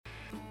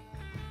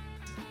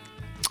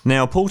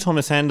Now, Paul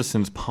Thomas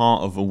Anderson's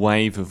part of a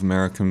wave of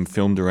American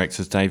film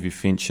directors, David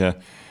Fincher,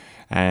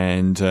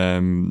 and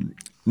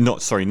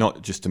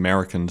not just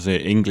Americans,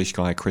 the English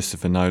guy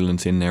Christopher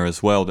Nolan's in there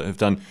as well, that have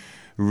done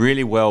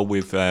really well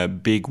with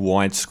big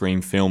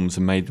widescreen films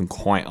and made them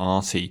quite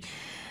arty.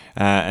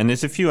 And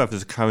there's a few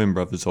others. Coen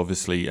brothers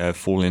obviously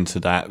fall into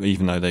that,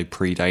 even though they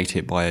predate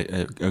it by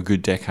a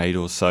good decade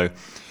or so.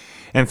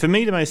 And for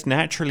me, the most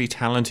naturally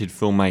talented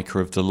filmmaker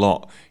of the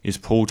lot is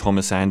Paul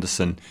Thomas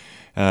Anderson.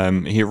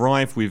 He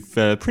arrived with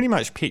pretty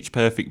much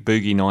pitch-perfect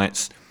Boogie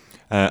Nights,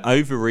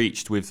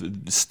 overreached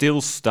with still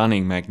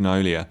stunning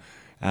Magnolia,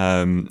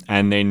 and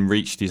then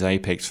reached his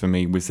apex for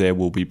me with There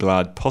Will Be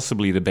Blood,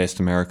 possibly the best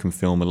American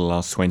film of the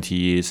last 20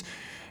 years,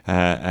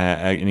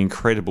 an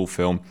incredible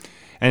film.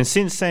 And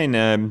since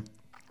then,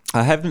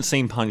 I haven't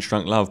seen Punch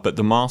Drunk Love, but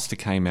The Master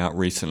came out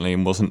recently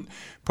and wasn't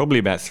probably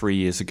about 3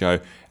 years ago,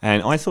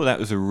 and I thought that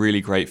was a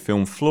really great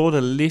film,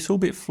 a little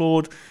bit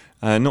flawed,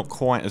 not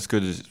quite as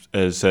good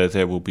as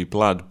There Will Be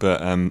Blood,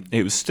 but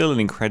it was still an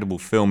incredible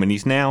film, and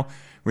he's now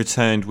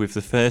returned with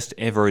the first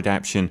ever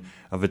adaptation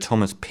of a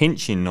Thomas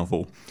Pynchon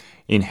novel,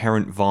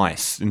 Inherent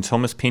Vice. And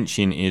Thomas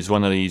Pynchon is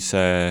one of these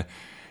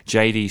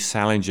J.D.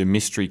 Salinger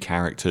mystery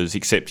characters,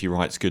 except he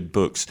writes good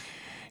books.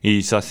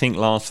 I think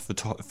last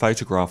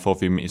photograph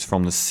of him is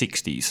from the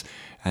 60s,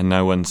 and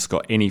no one's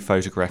got any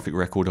photographic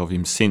record of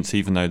him since,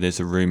 even though there's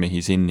a rumour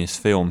he's in this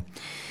film.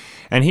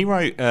 And he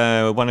wrote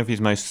one of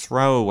his most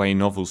throwaway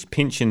novels.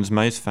 Pynchon's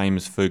most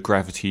famous for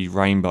Gravity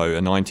Rainbow,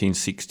 a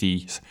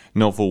 1960s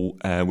novel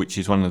which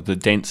is one of the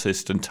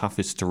densest and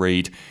toughest to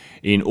read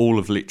in all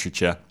of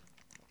literature.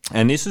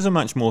 And this is a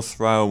much more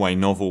throwaway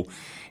novel.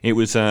 It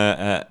was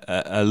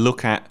a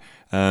look at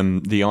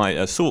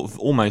a sort of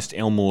almost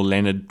Elmore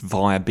Leonard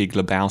via Big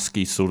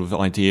Lebowski sort of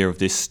idea of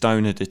this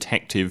stoner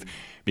detective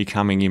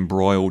becoming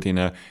embroiled in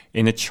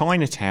a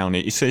Chinatown.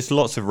 It says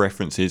lots of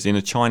references in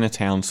a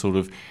Chinatown sort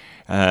of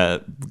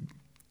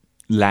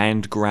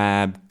land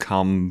grab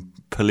come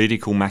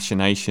political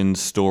machinations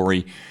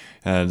story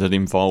that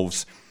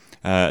involves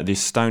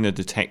this stoner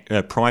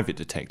private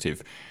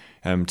detective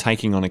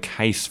taking on a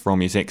case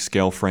from his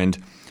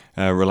ex-girlfriend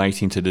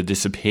relating to the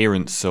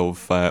disappearance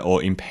of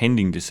or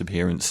impending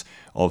disappearance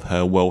of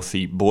her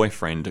wealthy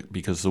boyfriend,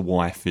 because the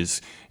wife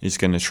is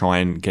going to try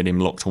and get him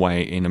locked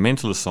away in a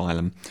mental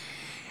asylum.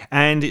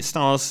 And it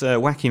stars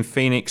Joaquin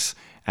Phoenix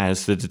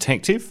as the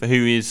detective,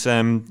 who is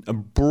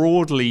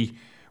broadly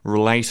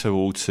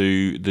relatable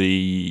to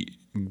the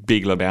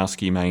Big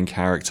Lebowski main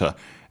character.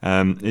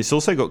 It's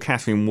also got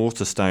Kathleen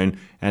Waterstone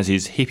as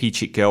his hippie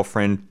chick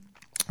girlfriend,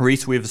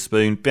 Reese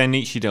Witherspoon,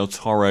 Benicio del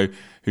Toro,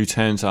 who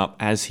turns up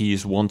as he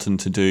is wanting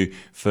to do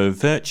for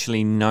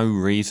virtually no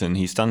reason.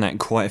 He's done that in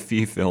quite a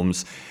few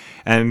films.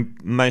 And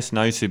most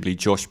notably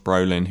Josh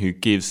Brolin, who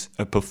gives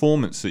a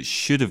performance that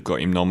should have got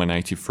him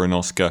nominated for an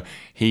Oscar.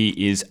 He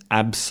is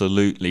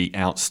absolutely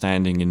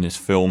outstanding in this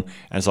film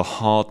as a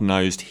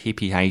hard-nosed,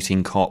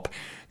 hippie-hating cop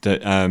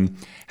that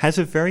has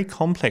a very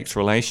complex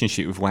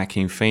relationship with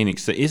Joaquin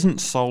Phoenix that isn't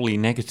solely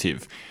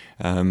negative.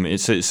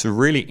 It's a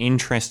really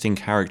interesting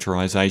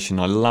characterization.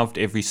 I loved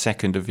every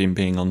second of him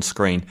being on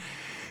screen.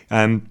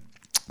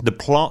 The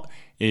plot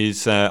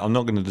is, I'm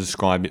not going to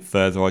describe it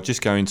further, I'll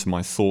just go into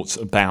my thoughts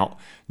about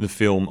the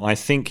film. I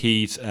think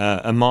he's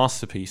a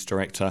masterpiece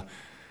director,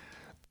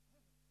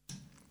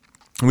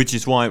 which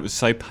is why it was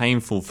so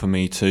painful for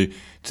me to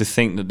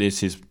think that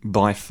this is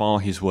by far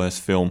his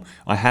worst film.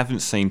 I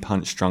haven't seen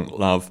Punch Drunk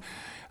Love,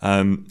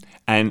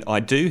 and I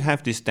do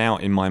have this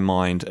doubt in my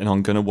mind, and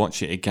I'm going to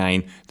watch it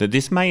again, that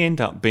this may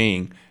end up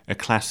being a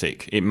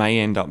classic. It may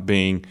end up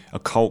being a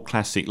cult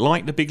classic,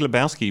 like The Big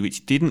Lebowski,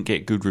 which didn't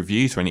get good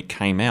reviews when it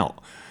came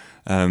out.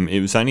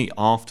 It was only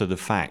after the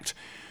fact.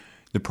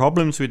 The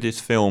problems with this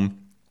film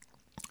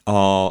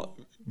are,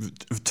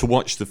 to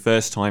watch the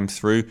first time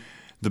through,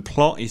 the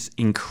plot is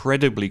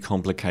incredibly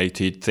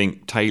complicated.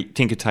 Think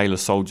Tinker Tailor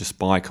Soldier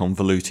Spy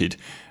convoluted,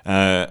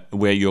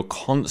 where you're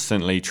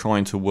constantly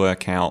trying to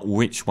work out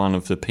which one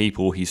of the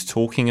people he's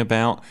talking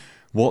about,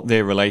 what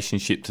their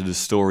relationship to the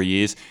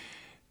story is.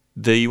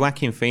 The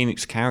Joaquin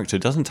Phoenix character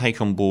doesn't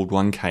take on board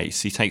one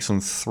case, he takes on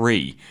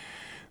three,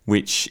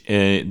 which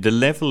the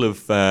level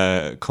of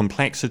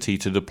complexity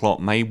to the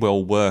plot may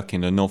well work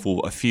in a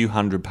novel a few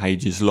hundred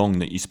pages long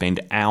that you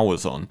spend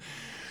hours on,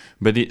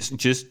 but it's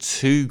just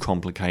too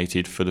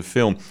complicated for the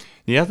film.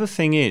 The other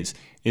thing is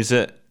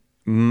that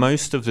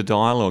most of the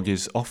dialogue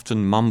is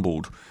often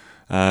mumbled,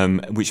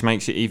 which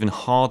makes it even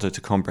harder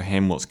to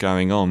comprehend what's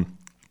going on.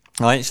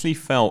 I actually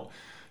felt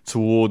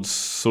towards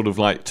sort of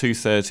like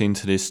 2/3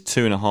 into this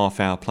 2.5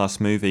 hour plus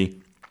movie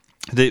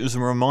that it was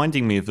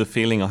reminding me of the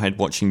feeling I had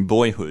watching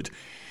Boyhood.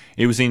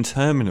 It was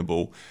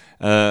interminable.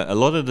 A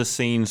lot of the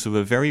scenes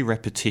were very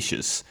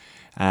repetitious.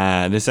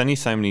 There's only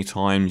so many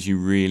times you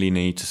really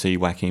need to see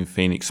Joaquin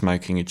Phoenix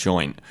smoking a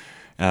joint.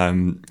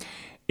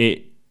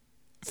 It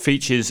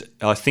features,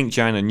 I think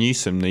Joanna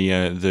Newsom,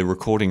 the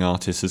recording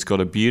artist, has got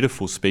a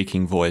beautiful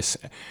speaking voice,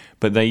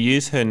 but they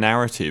use her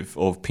narrative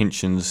of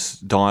Pynchon's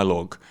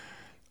dialogue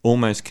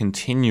almost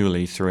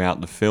continually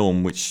throughout the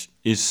film, which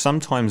is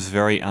sometimes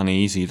very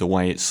uneasy the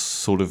way it's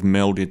sort of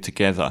melded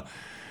together.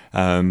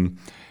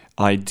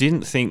 I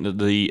didn't think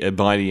that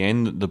by the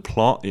end, the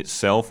plot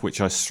itself,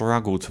 which I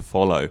struggled to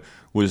follow,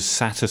 was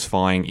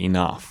satisfying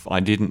enough.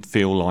 I didn't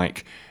feel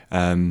like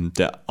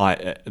that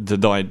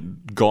I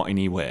got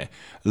anywhere.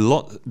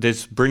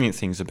 There's brilliant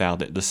things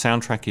about it. The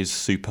soundtrack is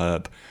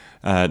superb.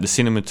 The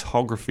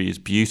cinematography is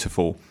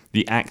beautiful.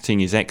 The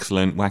acting is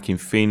excellent. Joaquin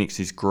Phoenix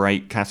is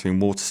great. Catherine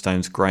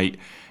Waterstone's great.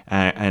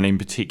 And in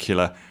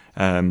particular,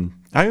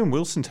 Owen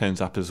Wilson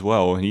turns up as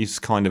well. He's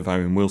kind of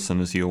Owen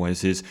Wilson, as he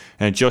always is.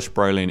 Josh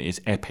Brolin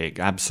is epic.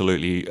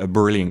 Absolutely a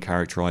brilliant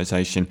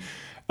characterization.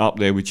 Up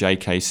there with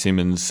J.K.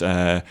 Simmons'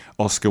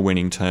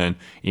 Oscar-winning turn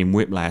in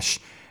Whiplash.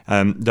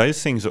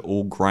 Those things are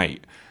all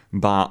great.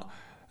 But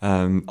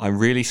I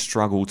really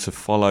struggled to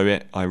follow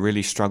it. I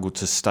really struggled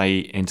to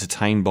stay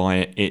entertained by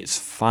it. It's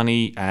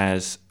funny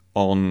as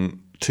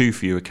on too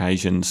few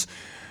occasions.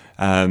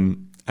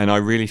 And I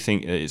really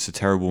think it's a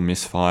terrible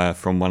misfire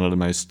from one of the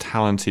most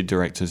talented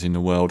directors in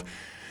the world.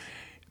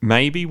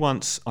 Maybe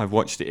once I've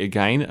watched it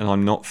again and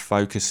I'm not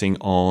focusing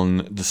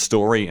on the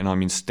story and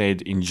I'm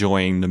instead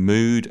enjoying the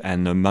mood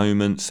and the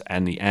moments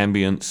and the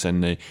ambience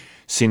and the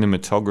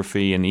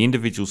cinematography and the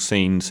individual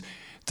scenes,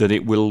 that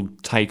it will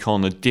take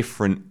on a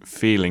different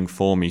feeling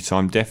for me. So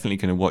I'm definitely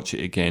going to watch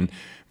it again.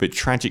 But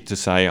tragic to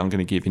say, I'm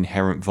going to give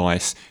Inherent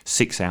Vice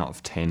 6 out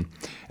of 10.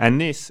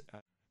 And this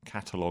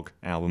catalogue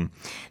album.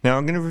 Now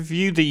I'm going to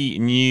review the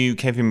new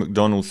Kevin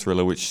MacDonald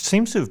thriller, which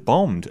seems to have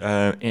bombed.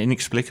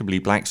 Inexplicably,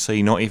 Black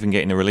Sea not even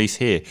getting a release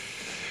here.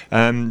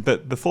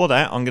 But before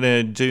that, I'm going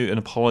to do an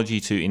apology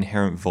to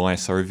Inherent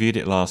Vice. I reviewed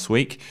it last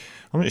week.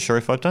 I'm not sure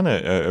if I've done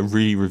a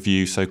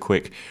re-review so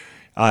quick.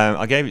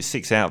 I gave it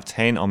 6 out of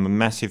 10. I'm a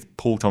massive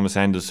Paul Thomas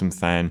Anderson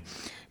fan,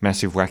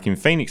 massive Joaquin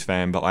Phoenix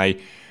fan, but I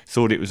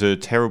thought it was I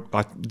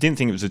didn't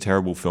think it was a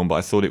terrible film, but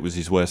I thought it was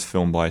his worst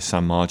film by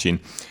some margin.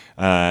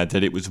 That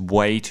it was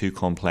way too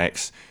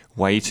complex,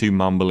 way too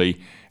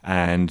mumbly,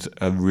 and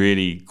a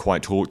really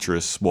quite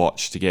torturous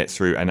watch to get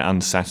through and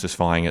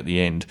unsatisfying at the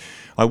end.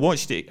 I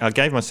watched it, I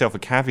gave myself a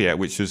caveat,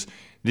 which was,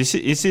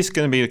 is this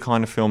going to be the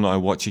kind of film that I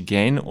watch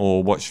again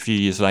or watch a few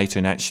years later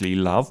and actually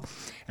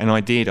love? And I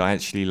did. I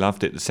actually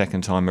loved it the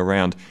second time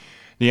around.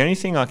 The only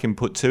thing I can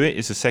put to it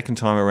is the second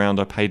time around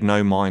I paid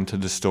no mind to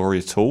the story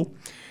at all.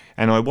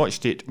 And I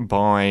watched it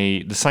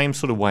by the same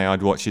sort of way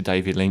I'd watch a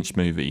David Lynch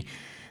movie,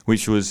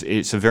 which was,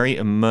 it's a very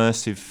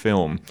immersive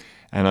film.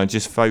 And I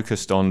just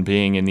focused on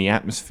being in the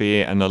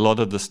atmosphere, and a lot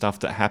of the stuff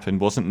that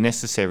happened wasn't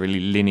necessarily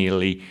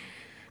linearly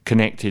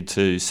connected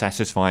to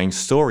satisfying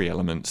story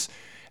elements.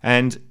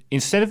 And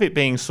instead of it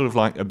being sort of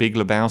like a Big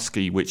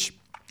Lebowski, which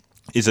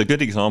is a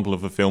good example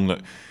of a film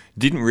that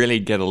didn't really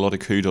get a lot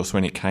of kudos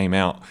when it came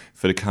out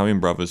for the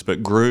Coen brothers,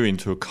 but grew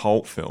into a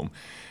cult film.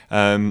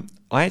 I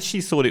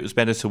actually thought it was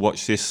better to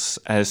watch this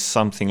as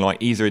something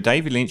like either a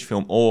David Lynch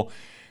film or,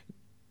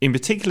 in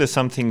particular,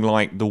 something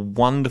like the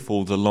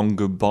wonderful The Long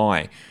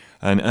Goodbye,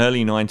 an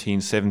early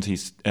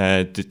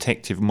 1970s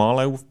detective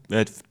Marlowe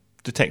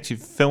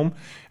detective film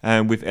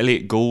with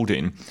Elliot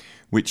Goulding,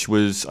 which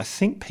was, I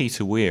think,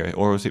 Peter Weir,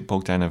 or was it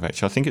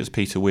Bogdanovich? I think it was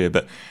Peter Weir,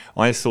 but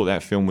I thought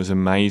that film was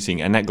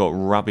amazing, and that got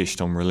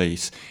rubbished on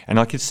release. And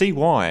I could see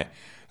why.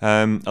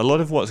 A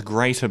lot of what's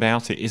great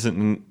about it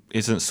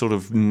isn't sort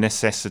of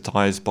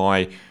necessitized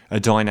by a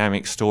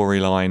dynamic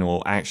storyline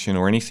or action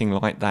or anything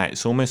like that.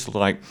 It's almost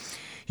like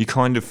you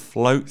kind of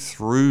float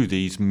through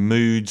these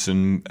moods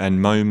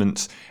and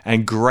moments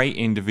and great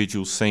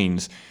individual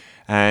scenes.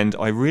 And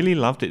I really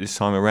loved it this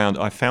time around.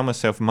 I found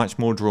myself much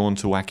more drawn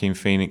to Joaquin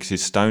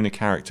Phoenix's stoner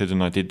character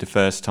than I did the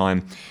first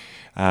time.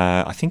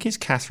 I think his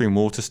Catherine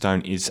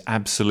Waterstone is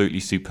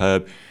absolutely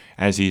superb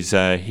as his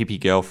hippie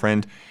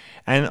girlfriend.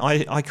 And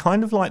I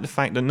kind of like the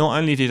fact that not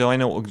only did I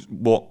know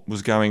what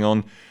was going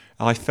on,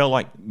 I felt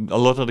like a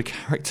lot of the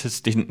characters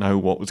didn't know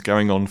what was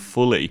going on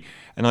fully.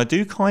 And I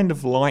do kind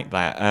of like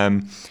that.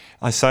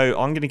 So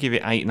I'm going to give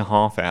it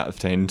 8.5 out of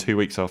 10, 2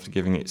 weeks after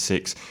giving it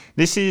 6.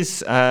 This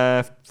is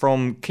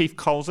from Keith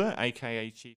Colzer, a.k.a. Chief.